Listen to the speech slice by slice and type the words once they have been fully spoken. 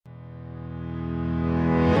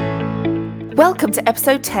Welcome to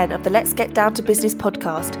episode 10 of the Let's Get Down to Business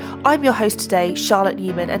podcast. I'm your host today, Charlotte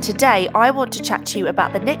Newman, and today I want to chat to you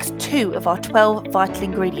about the next 2 of our 12 vital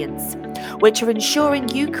ingredients, which are ensuring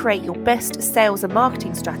you create your best sales and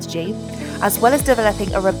marketing strategy, as well as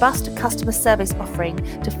developing a robust customer service offering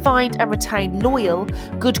to find and retain loyal,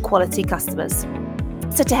 good quality customers.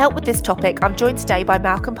 So to help with this topic, I'm joined today by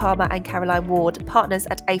Malcolm Palmer and Caroline Ward, partners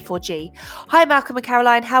at A4G. Hi Malcolm and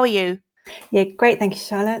Caroline, how are you? Yeah, great. Thank you,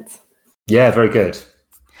 Charlotte. Yeah, very good.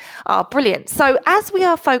 Brilliant. So as we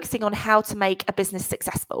are focusing on how to make a business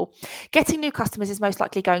successful, getting new customers is most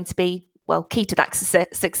likely going to be, key to that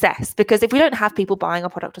success, because if we don't have people buying our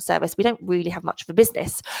product or service, we don't really have much of a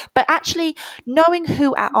business. But actually knowing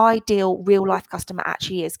who our ideal real life customer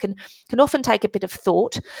actually is can often take a bit of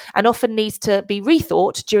thought and often needs to be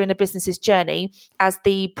rethought during a business's journey as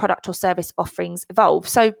the product or service offerings evolve.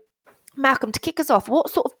 So Malcolm, to kick us off, what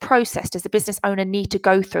sort of process does the business owner need to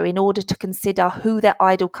go through in order to consider who their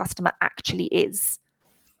ideal customer actually is?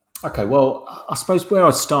 Okay, well, I suppose where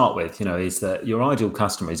I'd start with, is that your ideal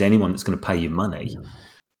customer is anyone that's going to pay you money.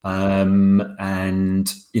 I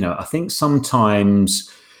think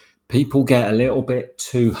sometimes people get a little bit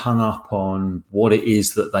too hung up on what it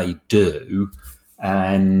is that they do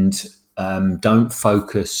and don't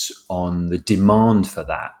focus on the demand for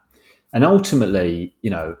that. And ultimately,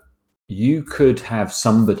 you could have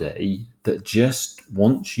somebody that just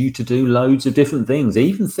wants you to do loads of different things,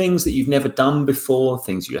 even things that you've never done before,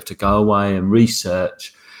 things you have to go away and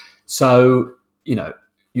research. So,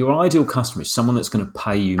 your ideal customer is someone that's going to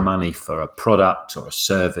pay you money for a product or a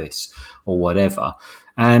service or whatever.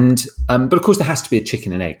 And but of course, there has to be a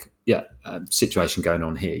chicken and egg situation going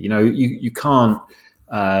on here. You can't.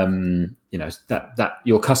 That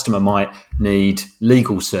your customer might need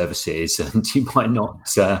legal services and you might not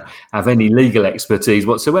have any legal expertise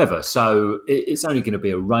whatsoever. So it's only going to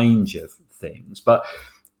be a range of things, but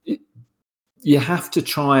you have to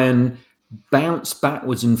try and bounce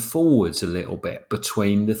backwards and forwards a little bit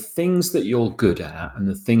between the things that you're good at and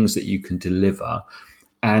the things that you can deliver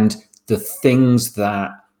and the things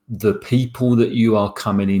that the people that you are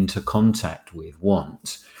coming into contact with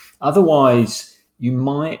want. Otherwise, you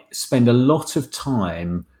might spend a lot of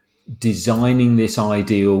time designing this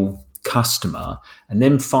ideal customer and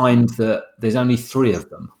then find that there's only 3 of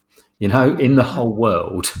them, in the whole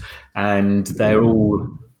world, and they're all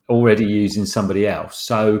already using somebody else.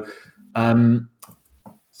 So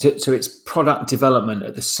it's product development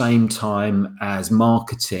at the same time as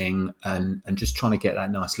marketing and just trying to get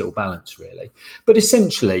that nice little balance, really. But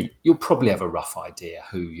essentially, you'll probably have a rough idea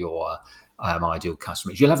who your ideal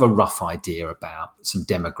customers. You'll have a rough idea about some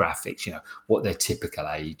demographics, what their typical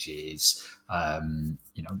age is,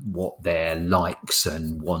 what their likes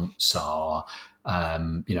and wants are,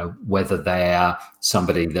 whether they're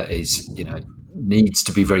somebody that is, needs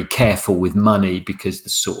to be very careful with money because the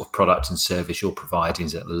sort of product and service you're providing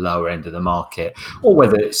is at the lower end of the market, or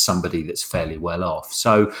whether it's somebody that's fairly well off.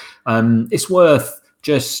 So it's worth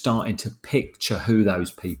just starting to picture who those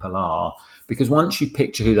people are. Because once you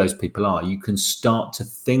picture who those people are, you can start to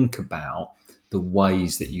think about the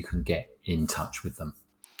ways that you can get in touch with them.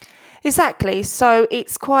 Exactly. So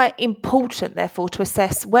it's quite important, therefore, to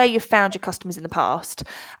assess where you've found your customers in the past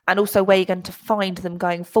and also where you're going to find them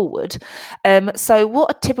going forward. So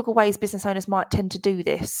what are typical ways business owners might tend to do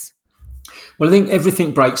this? Well, I think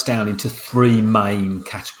everything breaks down into 3 main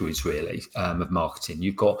categories, really, of marketing.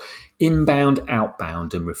 You've got inbound,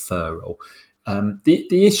 outbound, and referral.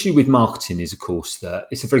 The issue with marketing is, of course, that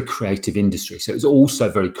it's a very creative industry. So it's also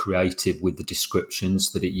very creative with the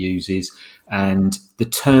descriptions that it uses, and the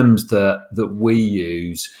terms that we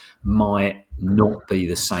use might not be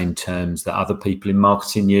the same terms that other people in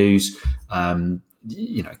marketing use.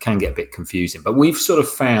 It can get a bit confusing, but we've sort of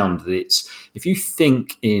found that if you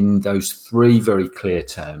think in those 3 very clear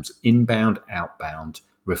terms, inbound, outbound,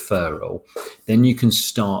 referral, then you can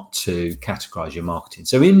start to categorize your marketing.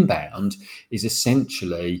 So inbound is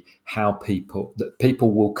essentially how people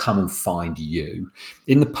will come and find you.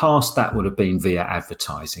 In the past, that would have been via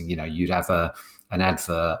advertising. You'd have an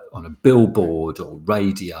advert on a billboard or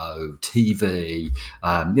radio, TV,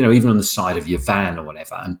 even on the side of your van or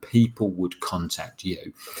whatever, and people would contact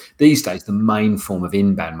you. These days, the main form of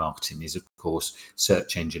inbound marketing is, of course,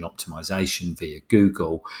 search engine optimization via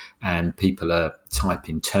Google, and people are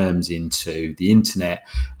typing terms into the internet,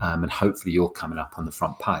 and hopefully you're coming up on the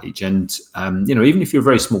front page. And, even if you're a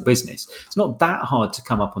very small business, it's not that hard to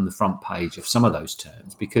come up on the front page of some of those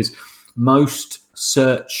terms, because most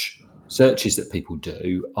search searches that people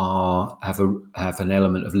do have an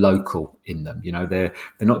element of local in them. They're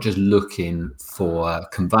not just looking for a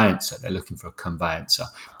conveyancer; they're looking for a conveyancer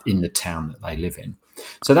in the town that they live in.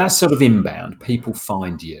 So that's sort of inbound. People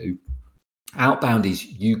find you. Outbound is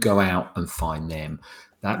you go out and find them.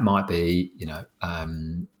 That might be,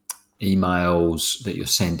 emails that you're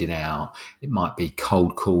sending out. It might be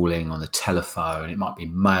cold calling on the telephone. It might be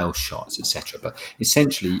mail shots, etc. But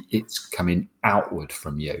essentially, it's coming outward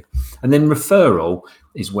from you. And then referral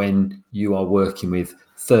is when you are working with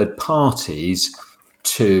third parties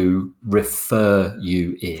to refer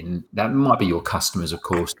you in. That might be your customers, of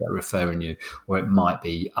course, that are referring you, or it might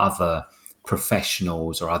be other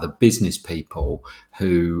professionals or other business people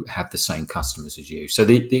who have the same customers as you. So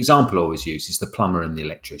the example I always use is the plumber and the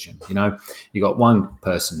electrician. You got one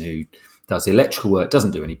person who does the electrical work, doesn't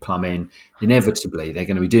do any plumbing. Inevitably, they're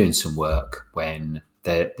going to be doing some work when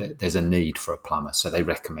there's a need for a plumber. So they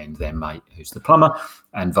recommend their mate who's the plumber,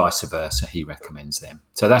 and vice versa, he recommends them.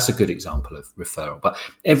 So that's a good example of referral. But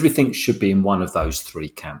everything should be in one of those three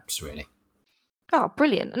camps, really. Oh,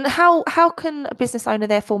 brilliant. And how can a business owner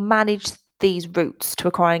therefore manage these routes to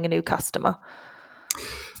acquiring a new customer?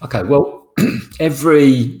 Okay, well, if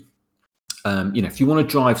you want to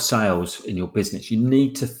drive sales in your business, you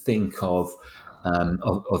need to think of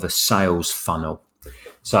a sales funnel.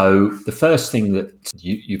 So the first thing that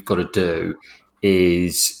you've got to do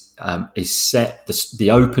is set the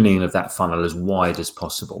opening of that funnel as wide as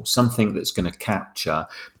possible, something that's going to capture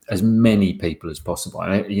as many people as possible.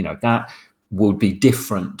 And that will be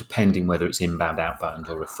different depending whether it's inbound, outbound,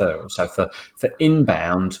 or referral. So for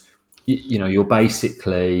inbound, you're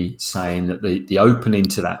basically saying that the opening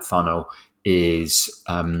to that funnel is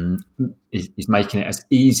making it as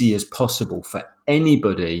easy as possible for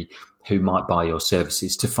anybody who might buy your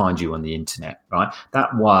services to find you on the internet, right?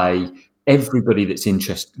 That way, everybody that's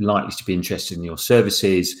likely to be interested in your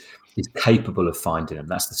services is capable of finding them.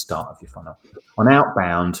 That's the start of your funnel. On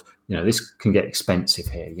outbound, this can get expensive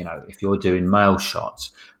here. If you're doing mail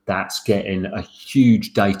shots, that's getting a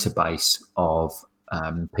huge database of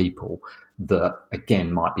people that,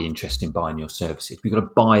 again, might be interested in buying your services. You've got to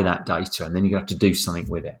buy that data, and then you're going to have to do something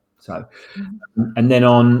with it. So, and then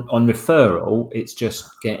on referral, it's just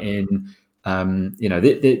getting,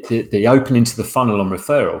 the opening to the funnel on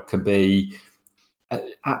referral can be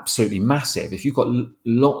absolutely massive. If you've got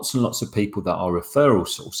lots and lots of people that are referral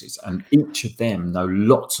sources, and each of them know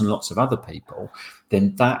lots and lots of other people,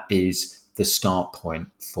 then that is the start point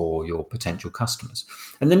for your potential customers.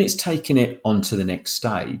 And then it's taking it on to the next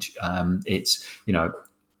stage. It's,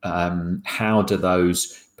 how do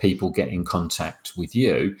those people get in contact with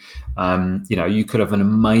you? You could have an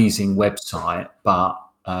amazing website, but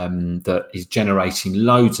that is generating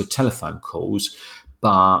loads of telephone calls,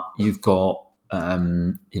 but you've got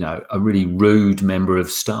a really rude member of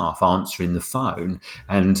staff answering the phone,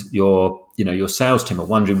 and your sales team are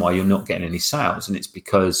wondering why you're not getting any sales, and it's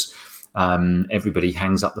because everybody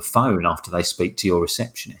hangs up the phone after they speak to your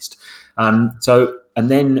receptionist. And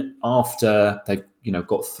then after they've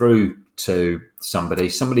got through to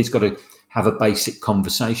somebody's got to have a basic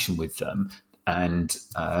conversation with them, and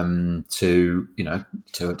to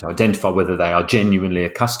identify whether they are genuinely a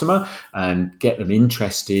customer and get them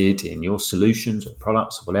interested in your solutions or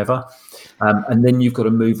products or whatever. And then you've got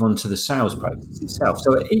to move on to the sales process itself.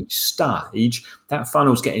 So at each stage, that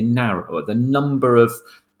funnel's getting narrower. The number of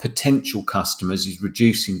potential customers is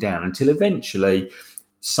reducing down until eventually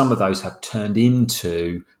some of those have turned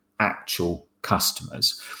into actual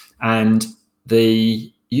customers. And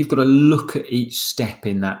you've got to look at each step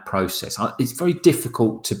in that process. It's very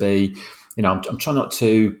difficult to be, I'm trying not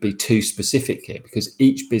to be too specific here, because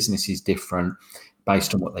each business is different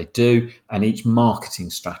based on what they do, and each marketing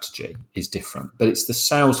strategy is different. But it's the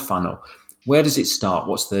sales funnel. Where does it start?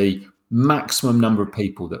 What's the maximum number of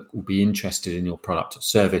people that will be interested in your product or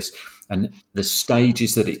service, and the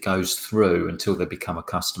stages that it goes through until they become a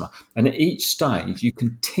customer? And at each stage, you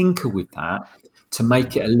can tinker with that to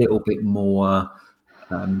make it a little bit more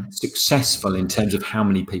successful in terms of how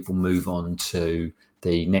many people move on to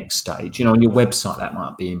the next stage. On your website, that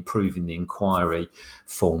might be improving the inquiry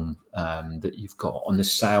form that you've got. On the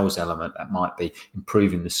sales element, that might be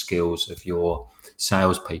improving the skills of your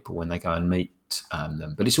salespeople when they go and meet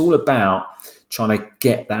them. But it's all about trying to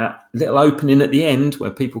get that little opening at the end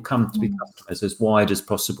where people come to be customers as wide as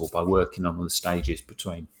possible by working on all the stages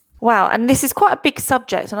between. Wow. And this is quite a big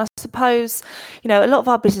subject. And I suppose, a lot of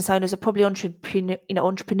our business owners are probably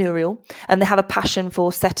entrepreneurial, and they have a passion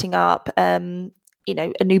for setting up,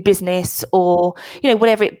 a new business or,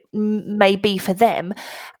 whatever it may be for them,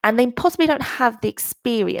 and they possibly don't have the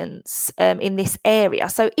experience in this area.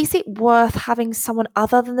 So is it worth having someone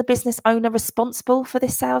other than the business owner responsible for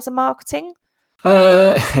this sales and marketing?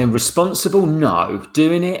 Responsible? No.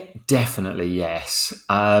 Doing it? Definitely yes.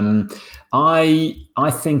 I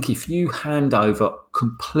think if you hand over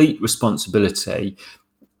complete responsibility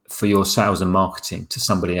for your sales and marketing to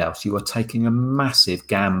somebody else, you are taking a massive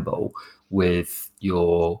gamble with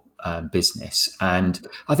your business. And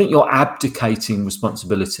I think you're abdicating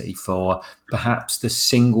responsibility for perhaps the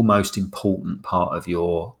single most important part of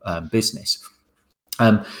your business.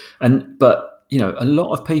 But a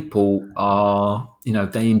lot of people are,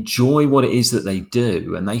 they enjoy what it is that they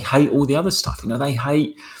do, and they hate all the other stuff. They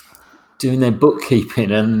hate doing their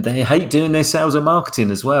bookkeeping, and they hate doing their sales and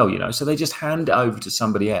marketing as well, so they just hand it over to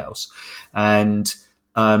somebody else. And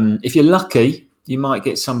if you're lucky, you might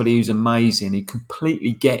get somebody who's amazing, who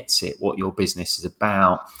completely gets it, what your business is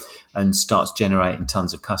about, and starts generating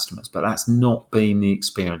tons of customers. But that's not been the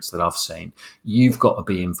experience that I've seen. You've got to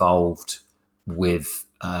be involved with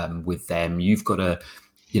them. You've got to,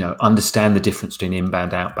 understand the difference between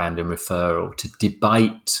inbound, outbound, and referral, to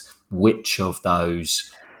debate which of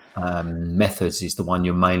those methods is the one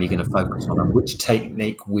you're mainly going to focus on, and which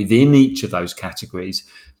technique within each of those categories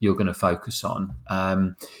you're going to focus on.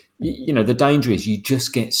 The danger is you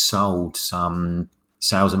just get sold some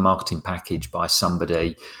sales and marketing package by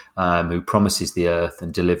somebody who promises the earth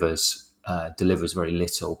and delivers very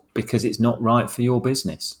little, because it's not right for your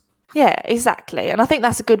business. Yeah, exactly. And I think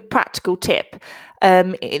that's a good practical tip.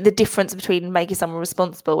 The difference between making someone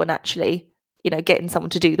responsible and actually, getting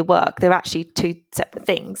someone to do the work. They're actually two separate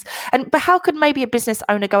things. But how could maybe a business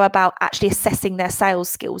owner go about actually assessing their sales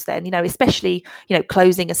skills then, especially,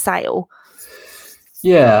 closing a sale?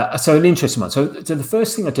 Yeah, so an interesting one. So the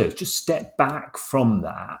first thing I do is just step back from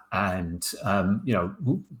that. And,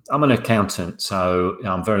 I'm an accountant, so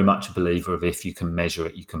I'm very much a believer of, if you can measure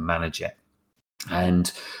it, you can manage it.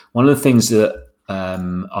 And one of the things that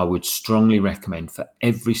I would strongly recommend for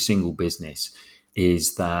every single business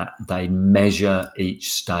is that they measure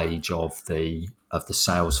each stage of the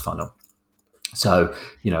sales funnel. So,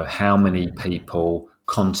 how many people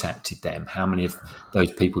contacted them? How many of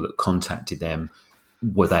those people that contacted them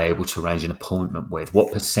were they able to arrange an appointment with?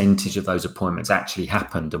 What percentage of those appointments actually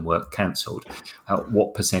happened and were cancelled?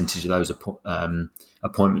 What percentage of those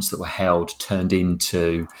appointments that were held turned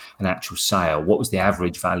into an actual sale? What was the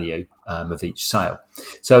average value of each sale?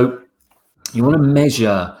 So you want to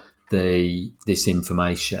measure this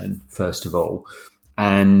information first of all,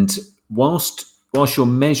 and whilst you're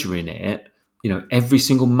measuring it, every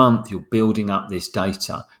single month you're building up this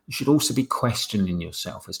data. You should also be questioning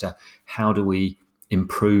yourself as to, how do we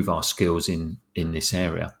improve our skills in this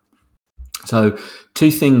area? So two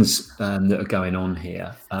things that are going on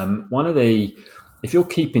here. If you're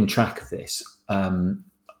keeping track of this,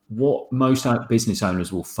 what most business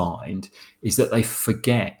owners will find is that they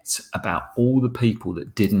forget about all the people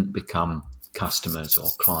that didn't become customers or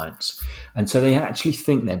clients. And so they actually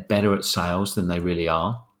think they're better at sales than they really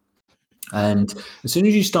are. And as soon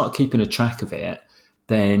as you start keeping a track of it,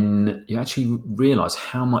 then you actually realize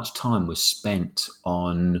how much time was spent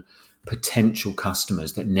on potential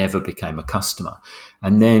customers that never became a customer.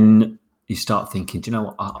 And then you start thinking, do you know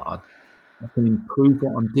what, I can improve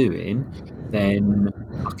what I'm doing, then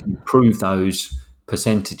I can improve those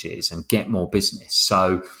percentages and get more business.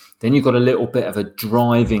 So then you've got a little bit of a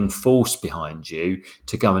driving force behind you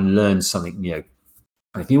to go and learn something new.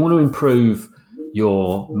 And if you want to improve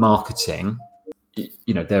your marketing,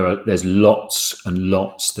 there's lots and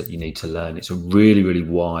lots that you need to learn. It's a really, really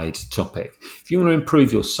wide topic. If you want to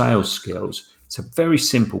improve your sales skills, it's a very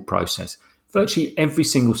simple process. Virtually every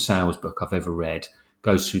single sales book I've ever read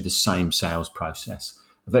goes through the same sales process.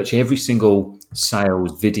 Virtually every single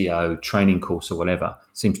sales video, training course or whatever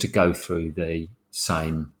seems to go through the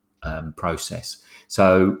same process.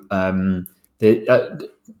 So the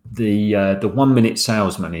 1 minute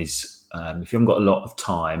salesman is, if you haven't got a lot of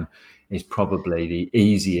time, is probably the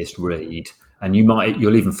easiest read, and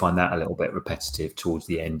you'll even find that a little bit repetitive towards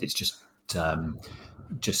the end. It's just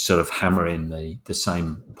sort of hammering the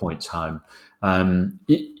same points home.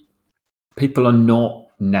 People are not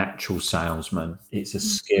natural salesmen. It's a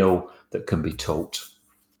skill that can be taught.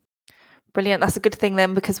 Brilliant. That's a good thing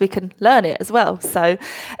then, because we can learn it as well. So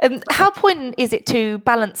how important is it to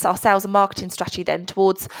balance our sales and marketing strategy then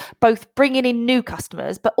towards both bringing in new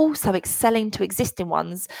customers, but also excelling to existing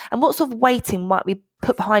ones? And what sort of weighting might we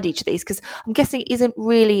put behind each of these? Because I'm guessing it isn't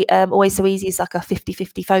really always so easy. It's like a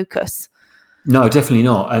 50-50 focus. No, definitely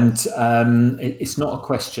not. And it's not a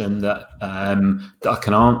question that that I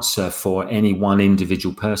can answer for any one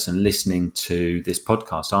individual person listening to this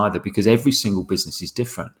podcast either, because every single business is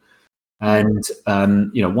different. And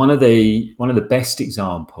one of the best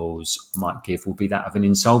examples I might give will be that of an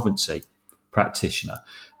insolvency practitioner,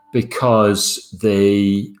 because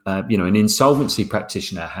an insolvency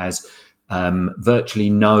practitioner has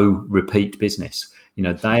virtually no repeat business.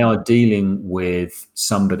 They are dealing with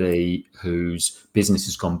somebody whose business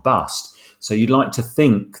has gone bust. So you'd like to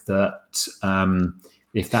think that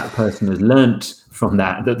if that person has learnt from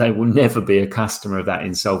that they will never be a customer of that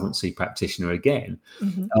insolvency practitioner again.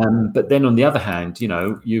 But then on the other hand,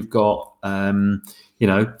 you've got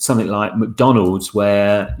something like McDonald's,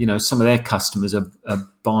 where some of their customers are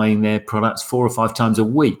buying their products 4 or 5 times a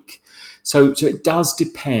week. So it does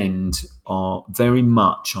depend very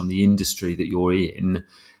much on the industry that you're in.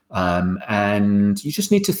 And you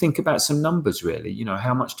just need to think about some numbers, really.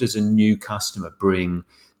 How much does a new customer bring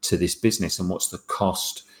to this business, and what's the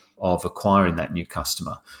cost of acquiring that new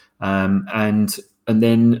customer? And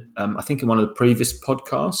then I think in one of the previous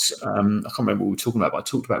podcasts, I can't remember what we were talking about, but I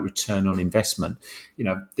talked about return on investment.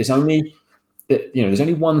 There's only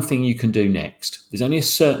one thing you can do next. There's only a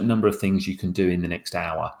certain number of things you can do in the next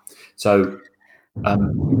hour. So you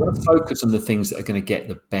want to focus on the things that are going to get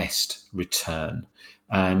the best return.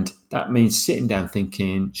 And that means sitting down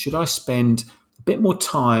thinking, should I spend a bit more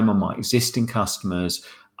time on my existing customers,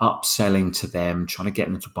 upselling to them, trying to get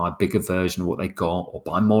them to buy a bigger version of what they got or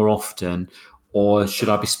buy more often? Or should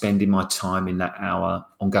I be spending my time in that hour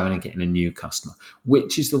on going and getting a new customer?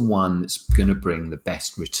 Which is the one that's going to bring the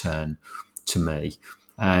best return to me?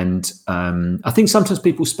 And I think sometimes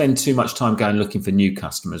people spend too much time going looking for new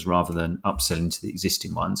customers rather than upselling to the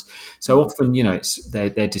existing ones. So often, it's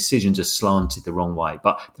their decisions are slanted the wrong way.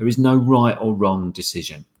 But there is no right or wrong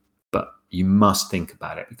decision. But you must think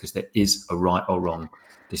about it, because there is a right or wrong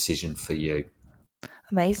decision for you.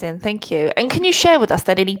 Amazing, thank you. And can you share with us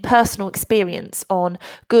then any personal experience on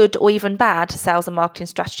good or even bad sales and marketing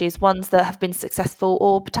strategies, ones that have been successful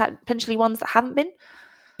or potentially ones that haven't been?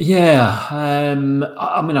 Yeah, I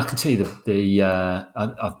mean, I can tell you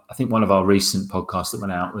I think one of our recent podcasts that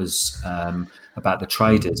went out was about the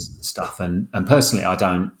traders stuff, and personally, I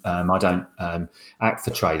don't act for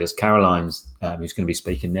traders. Caroline's, who's going to be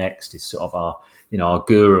speaking next, is sort of our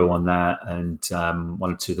guru on that, and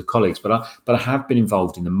one or two of the colleagues. But I have been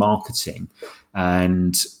involved in the marketing,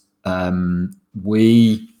 and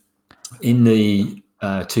we in the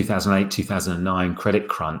 2008, 2009 credit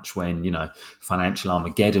crunch, when financial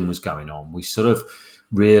Armageddon was going on, we sort of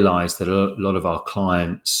realized that a lot of our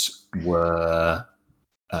clients would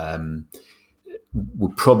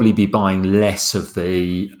probably be buying less of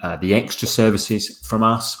the extra services from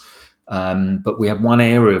us. But we had one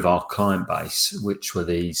area of our client base, which were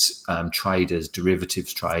these traders,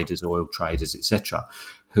 derivatives traders, oil traders, etc.,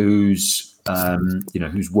 whose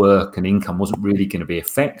work and income wasn't really going to be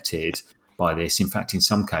affected by this. In fact, in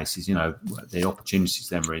some cases, the opportunities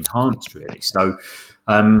then were enhanced, really. So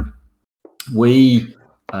I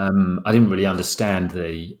didn't really understand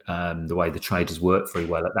the way the traders worked very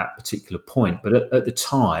well at that particular point. But at the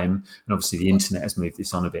time, and obviously the internet has moved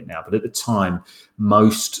this on a bit now, but at the time,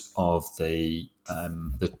 most of the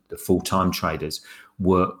full-time traders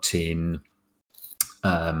worked in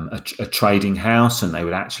a trading house, and they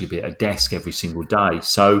would actually be at a desk every single day.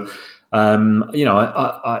 So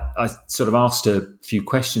I sort of asked a few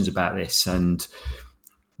questions about this and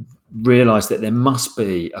realized that there must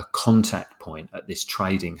be a contact point at this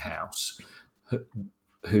trading house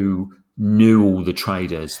who knew all the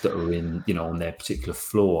traders that were in, on their particular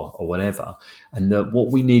floor or whatever. And that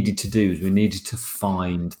what we needed to do is we needed to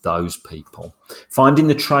find those people. Finding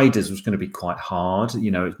the traders was going to be quite hard,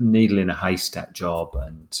 needle in a haystack job.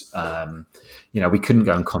 And, we couldn't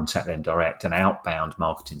go and contact them direct. An outbound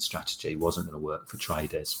marketing strategy wasn't going to work for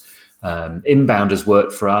traders. Inbound has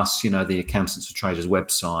worked for us. The Accountants for Traders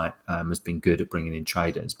website has been good at bringing in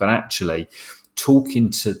traders. But actually talking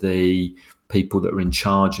to the people that are in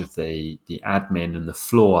charge of the admin and the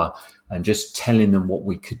floor, and just telling them what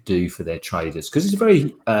we could do for their traders, because it's a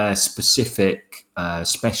very specific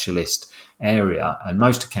specialist area, and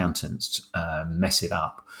most accountants mess it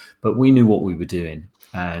up, but we knew what we were doing.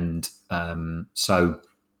 And so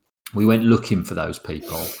we went looking for those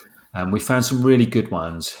people, and we found some really good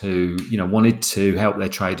ones who wanted to help their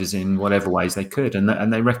traders in whatever ways they could,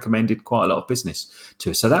 and they recommended quite a lot of business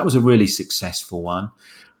to us. So that was a really successful one.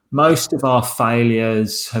 Most of our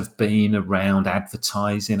failures have been around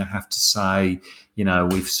advertising, I have to say.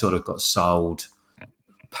 We've sort of got sold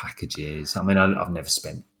packages. I mean, I've never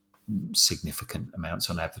spent significant amounts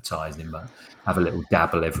on advertising, but have a little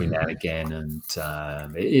dabble every now and again, and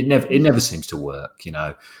it never seems to work.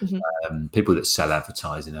 People that sell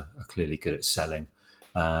advertising are clearly good at selling,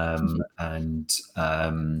 but I'm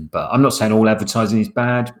not saying all advertising is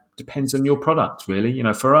bad. Depends on your product, really.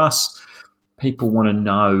 For us, people want to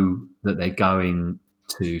know that they're going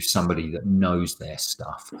to somebody that knows their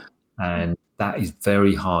stuff, and that is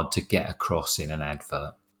very hard to get across in an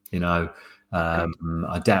advert.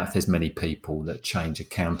 I doubt if there's many people that change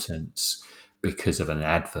accountants because of an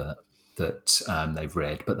advert that they've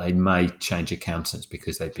read, but they may change accountants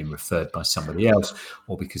because they've been referred by somebody else,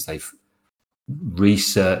 or because they've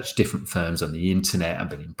researched different firms on the internet and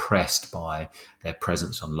been impressed by their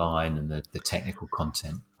presence online and the technical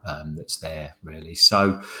content that's there, really.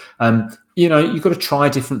 So you've got to try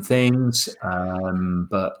different things,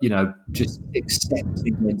 but just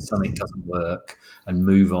accepting when something doesn't work and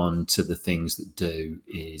move on to the things that do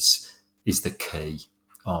is the key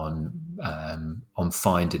on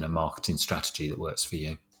finding a marketing strategy that works for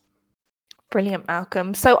you. Brilliant,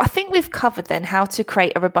 Malcolm. So I think we've covered then how to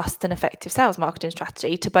create a robust and effective sales marketing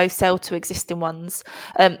strategy to both sell to existing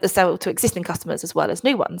customers as well as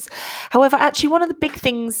new ones. However, actually, one of the big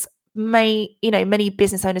things many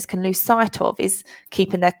business owners can lose sight of is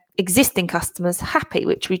keeping their existing customers happy,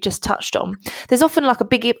 which we just touched on. There's often like a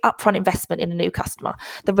big upfront investment in a new customer,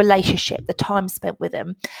 the relationship, the time spent with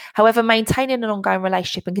them. However, maintaining an ongoing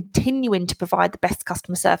relationship and continuing to provide the best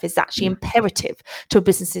customer service is actually imperative to a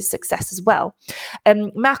business's success as well.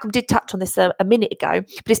 Malcolm did touch on this a minute ago,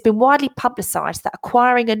 but it's been widely publicised that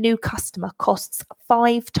acquiring a new customer costs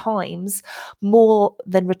 5 times more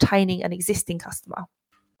than retaining an existing customer.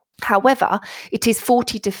 However, it is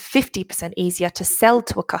 40 to 50% easier to sell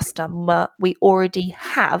to a customer we already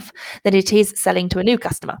have than it is selling to a new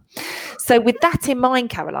customer. So with that in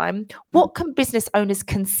mind, Caroline, what can business owners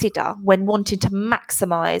consider when wanting to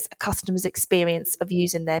maximise a customer's experience of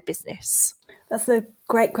using their business? That's a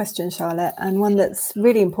great question, Charlotte, and one that's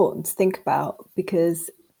really important to think about,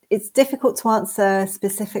 because it's difficult to answer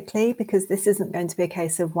specifically, because this isn't going to be a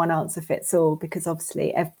case of one answer fits all, because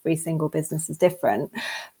obviously every single business is different.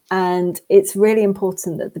 And it's really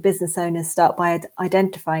important that the business owners start by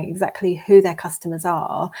identifying exactly who their customers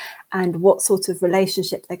are and what sort of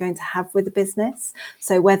relationship they're going to have with the business.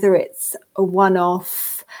 So whether it's a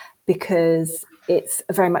one-off because it's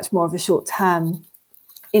very much more of a short-term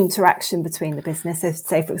interaction between the business. So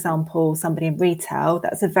say, for example, somebody in retail,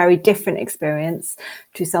 that's a very different experience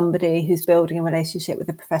to somebody who's building a relationship with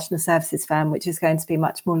a professional services firm, which is going to be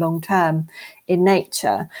much more long-term in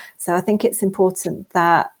nature. So I think it's important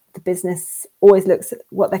that the business always looks at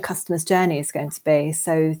what their customer's journey is going to be.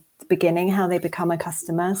 So the beginning, how they become a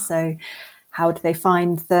customer. So how do they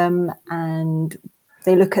find them? And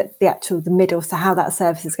they look at the middle, so how that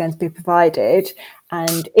service is going to be provided.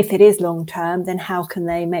 And if it is long-term, then how can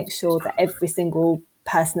they make sure that every single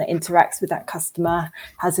person that interacts with that customer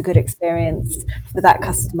has a good experience for that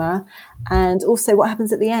customer? And also what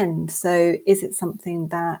happens at the end? So is it something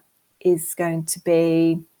that is going to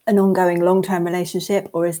be an ongoing long-term relationship,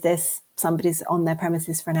 or is this somebody's on their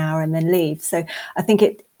premises for an hour and then leave? So I think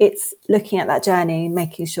it's looking at that journey,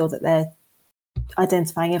 making sure that they're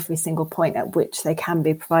identifying every single point at which they can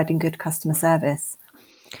be providing good customer service.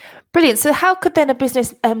 Brilliant. So how could then a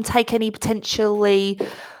business take any potentially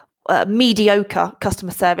mediocre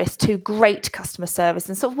customer service to great customer service,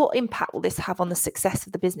 and sort of what impact will this have on the success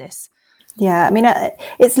of the business? Yeah, I mean,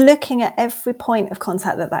 it's looking at every point of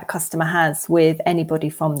contact that customer has with anybody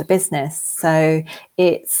from the business. So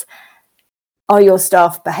it's, are your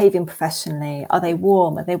staff behaving professionally? Are they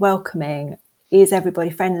warm? Are they welcoming? Is everybody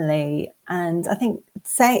friendly? And I think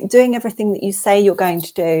doing everything that you say you're going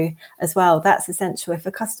to do as well, that's essential. If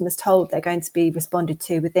a customer's told they're going to be responded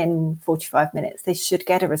to within 45 minutes, they should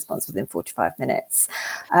get a response within 45 minutes.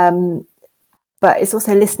 But it's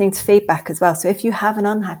also listening to feedback as well. So if you have an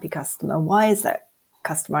unhappy customer, why is that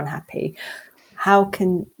customer unhappy? How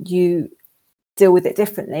can you deal with it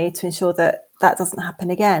differently to ensure that that doesn't happen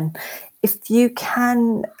again? If you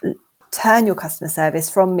can turn your customer service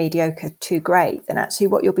from mediocre to great, then actually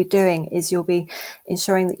what you'll be doing is you'll be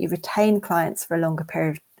ensuring that you retain clients for a longer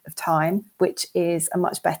period of time, which is a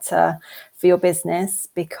much better for your business,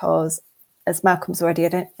 because as Malcolm's already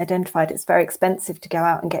identified, it's very expensive to go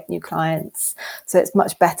out and get new clients. So it's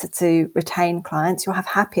much better to retain clients. You'll have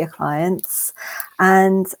happier clients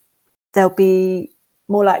and they'll be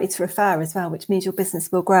more likely to refer as well, which means your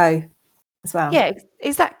business will grow as well. Yeah,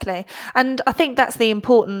 exactly. And I think that's the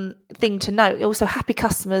important thing to note. Also, happy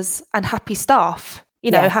customers and happy staff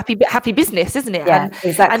happy business, isn't it? Yeah,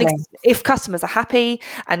 exactly. And if customers are happy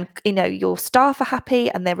and your staff are happy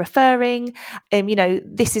and they're referring,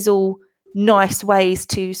 this is all nice ways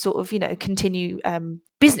to sort of continue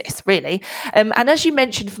business, really. And as you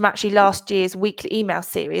mentioned from actually last year's weekly email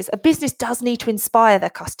series, a business does need to inspire their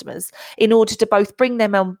customers in order to both bring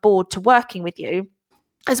them on board to working with you,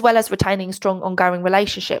 as well as retaining strong ongoing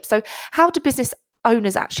relationships. So how do business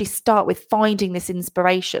owners actually start with finding this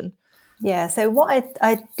inspiration? Yeah, so what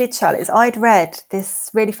I did, Charlotte, is I'd read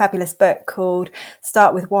this really fabulous book called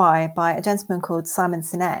Start With Why by a gentleman called Simon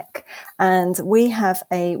Sinek. And we have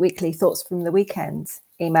a weekly Thoughts from the Weekend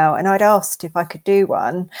email. And I'd asked if I could do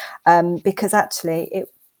one because actually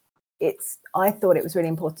I thought it was really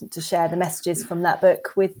important to share the messages from that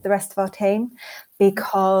book with the rest of our team,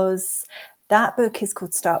 because that book is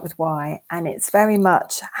called Start With Why, and it's very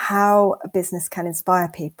much how a business can inspire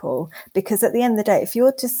people. Because at the end of the day,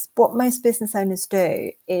 what most business owners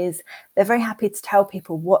do is they're very happy to tell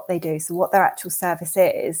people what they do, so what their actual service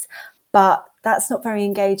is, but that's not very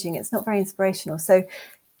engaging. It's not very inspirational. So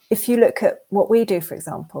if you look at what we do, for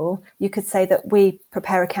example, you could say that we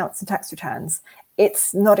prepare accounts and tax returns.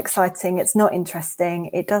 It's not exciting. It's not interesting.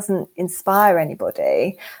 It doesn't inspire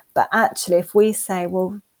anybody. But actually, if we say,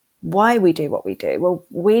 well, why we do what we do? Well,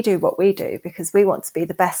 we do what we do because we want to be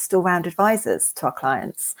the best all-round advisors to our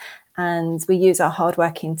clients. And we use our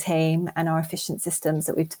hardworking team and our efficient systems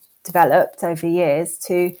that we've developed over years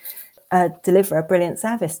to deliver a brilliant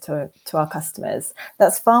service to our customers.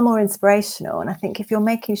 That's far more inspirational. And I think if you're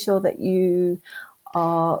making sure that you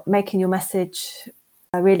are making your message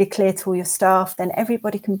really clear to all your staff, then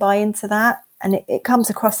everybody can buy into that. And it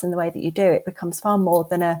comes across in the way that you do. It becomes far more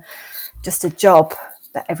than just a job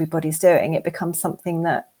that everybody's doing. It becomes something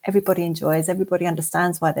that everybody enjoys, everybody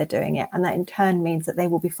understands why they're doing it, and that in turn means that they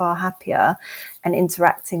will be far happier and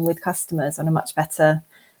interacting with customers on a much better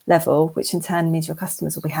level, which in turn means your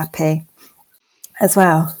customers will be happy as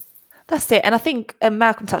well. That's it. And I think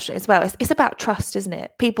Malcolm touched on it as well. It's about trust, isn't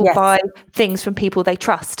it? People Yes. buy things from people they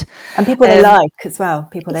trust. And people they like as well.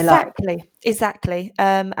 People they like. Exactly.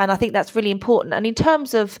 And I think that's really important. And in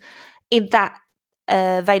terms of, in that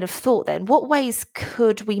vein of thought, then, what ways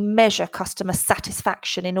could we measure customer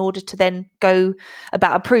satisfaction in order to then go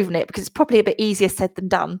about improving it? Because it's probably a bit easier said than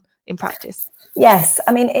done in practice. Yes.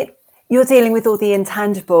 I mean, you're dealing with all the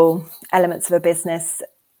intangible elements of a business.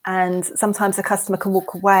 And sometimes a customer can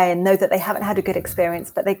walk away and know that they haven't had a good experience,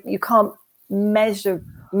 but you can't measure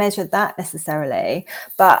that necessarily.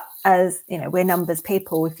 But as you know, we're numbers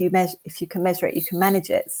people. If you can measure it, you can manage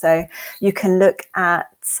it. So you can look at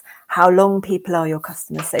how long people are your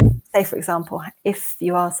customers. So say, for example, if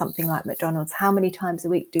you are something like McDonald's, how many times a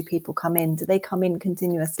week do people come in? Do they come in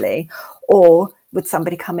continuously, or would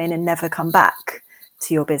somebody come in and never come back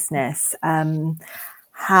to your business?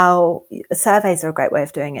 How surveys are a great way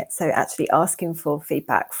of doing it. So actually asking for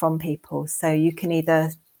feedback from people. So you can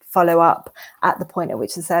either follow up at the point at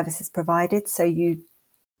which the service is provided. So you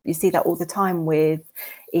see that all the time with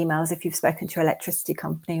emails. If you've spoken to your electricity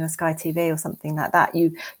company or Sky TV or something like that,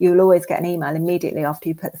 you'll always get an email immediately after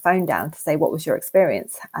you put the phone down to say, what was your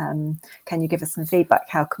experience? Can you give us some feedback?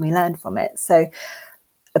 How can we learn from it? So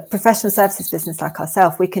a professional services business like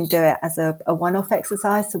ourselves, we can do it as a one-off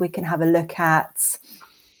exercise. So we can have a look at,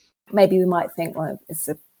 maybe we might think, well, it's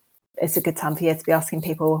a good time for you to be asking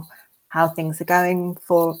people how things are going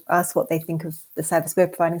for us, what they think of the service we're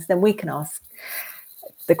providing. So then we can ask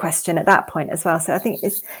the question at that point as well. So I think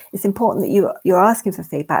it's important that you're asking for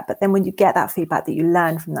feedback, but then when you get that feedback, that you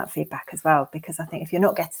learn from that feedback as well. Because I think if you're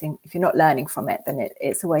not learning from it, then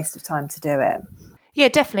it's a waste of time to do it. Yeah,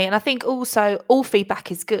 definitely. And I think also all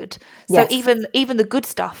feedback is good. So Yes. even the good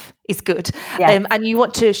stuff is good. Yeah. And you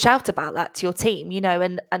want to shout about that to your team,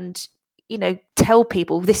 and tell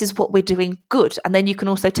people this is what we're doing good. And then you can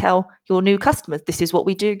also tell your new customers, this is what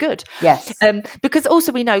we do good. Yes. Because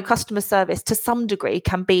also we know customer service to some degree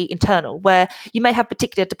can be internal, where you may have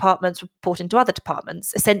particular departments reporting to other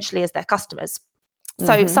departments, essentially as their customers.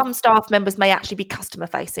 So some staff members may actually be customer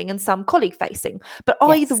facing and some colleague facing. But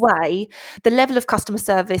either way, the level of customer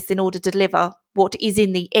service in order to deliver what is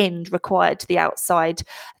in the end required to the outside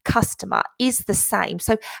customer is the same.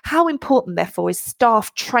 So how important, therefore, is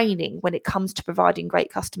staff training when it comes to providing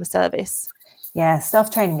great customer service? Yeah, staff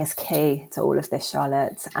training is key to all of this,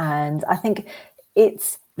 Charlotte. And I think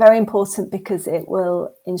it's very important because it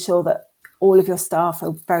will ensure that all of your staff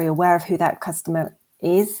are very aware of who that customer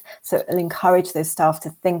is. So it'll encourage those staff to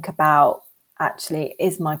think about, actually,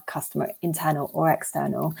 is my customer internal or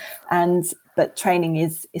external? But training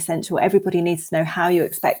is essential. Everybody needs to know how you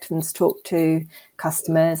expect them to talk to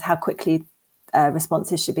customers, how quickly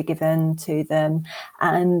responses should be given to them,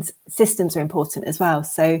 and systems are important as well.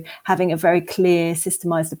 So having a very clear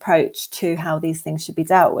systemized approach to how these things should be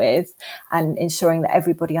dealt with and ensuring that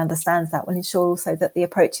everybody understands that will ensure also that the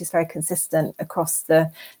approach is very consistent across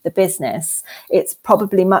the business. It's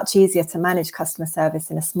probably much easier to manage customer service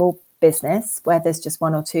in a small business where there's just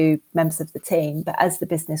one or two members of the team, but as the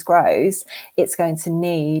business grows, it's going to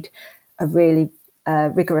need a really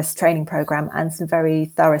rigorous training program and some very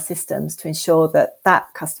thorough systems to ensure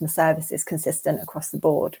that customer service is consistent across the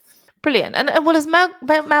board. Brilliant. And well, as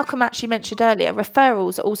Malcolm actually mentioned earlier,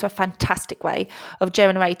 referrals are also a fantastic way of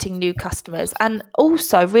generating new customers and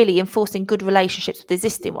also really enforcing good relationships with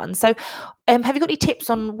existing ones. So have you got any tips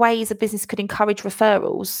on ways a business could encourage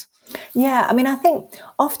referrals? Yeah, I mean, I think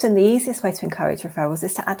often the easiest way to encourage referrals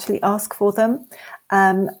is to actually ask for them.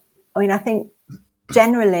 I mean, I think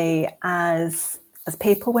generally as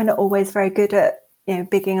people, we're not always very good at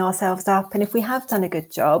bigging ourselves up, and if we have done a good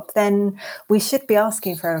job, then we should be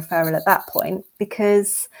asking for a referral at that point,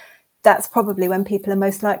 because that's probably when people are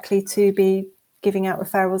most likely to be giving out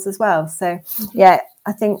referrals as well. So yeah,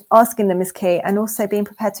 I think asking them is key, and also being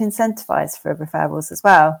prepared to incentivize for referrals as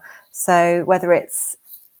well. So whether it's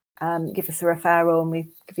give us a referral and we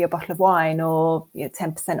give you a bottle of wine, or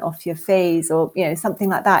 10% off your fees, or something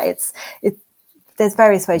like that. There's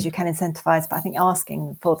various ways you can incentivize, but I think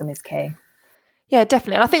asking for them is key. Yeah,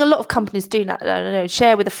 definitely. And I think a lot of companies do that. I don't know,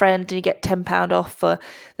 share with a friend and you get £10 off.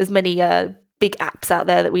 There's many big apps out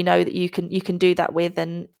there that we know that you can do that with,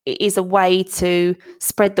 and it is a way to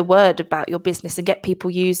spread the word about your business and get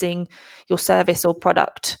people using your service or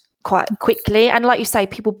product quite quickly. And like you say,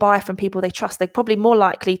 people buy from people they trust. They're probably more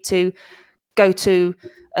likely to go to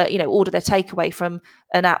order their takeaway from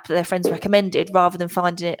an app that their friends recommended rather than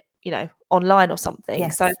finding it online or something.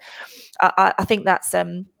 Yes. So I think that's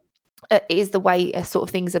is the way sort of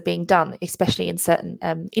things are being done, especially in certain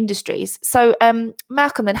industries. So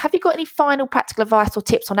Malcolm, then, have you got any final practical advice or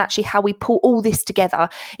tips on actually how we pull all this together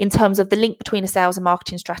in terms of the link between a sales and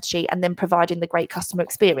marketing strategy and then providing the great customer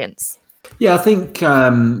experience? Yeah, I think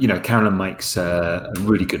Carolyn makes a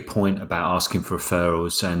really good point about asking for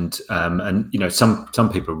referrals, and some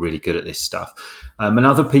people are really good at this stuff, and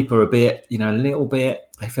other people are a bit,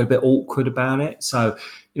 they feel a bit awkward about it. So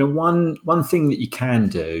one thing that you can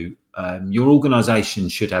do, your organisation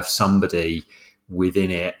should have somebody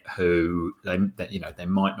within it who they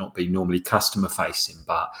might not be normally customer facing,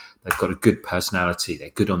 but they've got a good personality,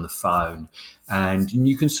 they're good on the phone, and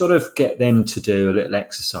you can sort of get them to do a little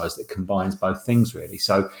exercise that combines both things really.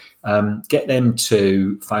 So get them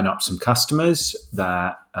to phone up some customers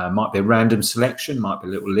that might be a random selection, might be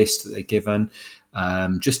a little list that they're given,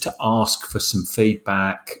 just to ask for some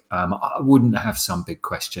feedback. I wouldn't have some big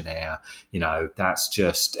questionnaire, that's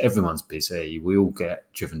just, everyone's busy, we all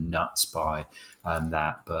get driven nuts by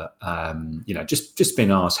that, but just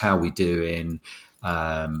being asked how we doing,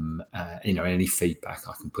 any feedback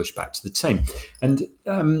I can push back to the team. And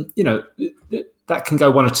that can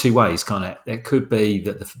go one of two ways, can't it? There could be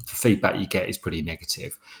that the feedback you get is pretty negative.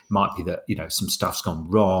 It might be that some stuff's gone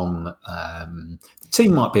wrong. The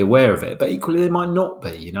team might be aware of it, but equally they might not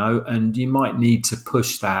be, and you might need to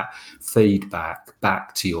push that feedback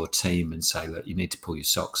back to your team and say, look, you need to pull your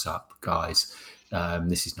socks up, guys.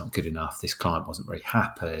 This is not good enough. This client wasn't very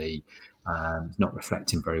happy, not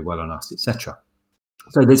reflecting very well on us, etc.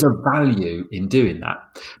 So there's a value in doing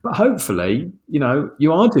that. But hopefully, you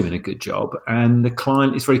are doing a good job and the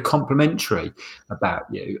client is very complimentary about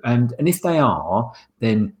you. And if they are,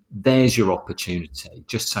 then there's your opportunity.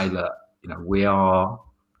 Just say, look,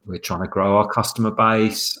 we're trying to grow our customer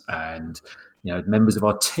base, and members of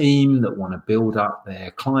our team that want to build up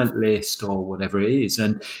their client list or whatever it is.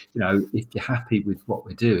 And if you're happy with what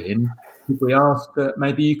we're doing, if we ask that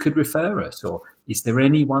maybe you could refer us, or is there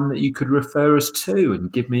anyone that you could refer us to,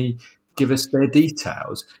 and give us their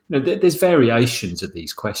details? There's variations of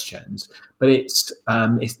these questions, but it's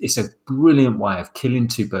a brilliant way of killing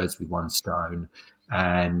two birds with one stone,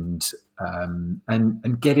 and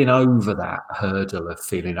getting over that hurdle of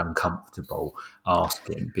feeling uncomfortable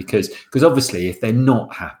asking, because obviously if they're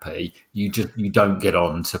not happy, you don't get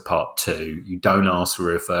on to part two. You don't ask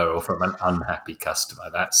for a referral from an unhappy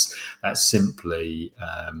customer. That's simply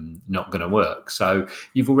not going to work. So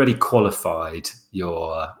you've already qualified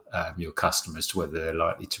your customers to whether they're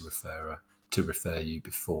likely to refer you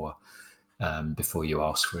before you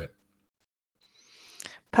ask for it.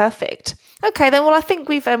 Perfect. Okay, then. Well, I think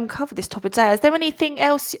we've covered this topic today. Is there anything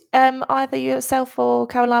else either yourself or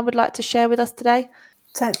Caroline would like to share with us today?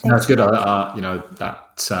 That's good. I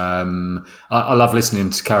love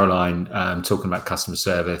listening to Caroline talking about customer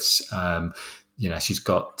service. she's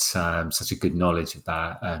got such a good knowledge of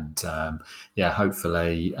that, and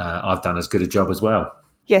hopefully I've done as good a job as well.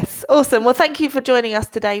 Yes, awesome. Well, thank you for joining us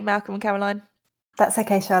today, Malcolm and Caroline. That's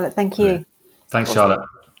okay, Charlotte. Thank you. Yeah. Thanks, Charlotte.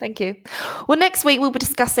 Thank you. Well, next week we'll be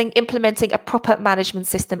discussing implementing a proper management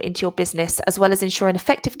system into your business, as well as ensuring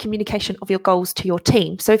effective communication of your goals to your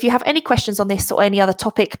team. So if you have any questions on this or any other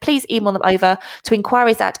topic, please email them over to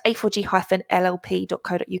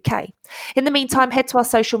inquiries@a4g-llp.co.uk. In the meantime, head to our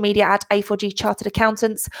social media at A4G Chartered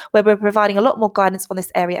Accountants, where we're providing a lot more guidance on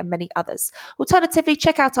this area and many others. Alternatively,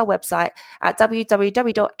 check out our website at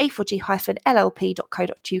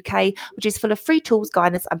www.a4g-llp.co.uk, which is full of free tools,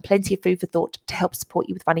 guidance, and plenty of food for thought to help support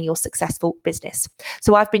you with running your successful business.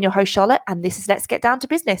 So I've been your host, Charlotte, and this is Let's Get Down to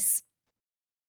Business.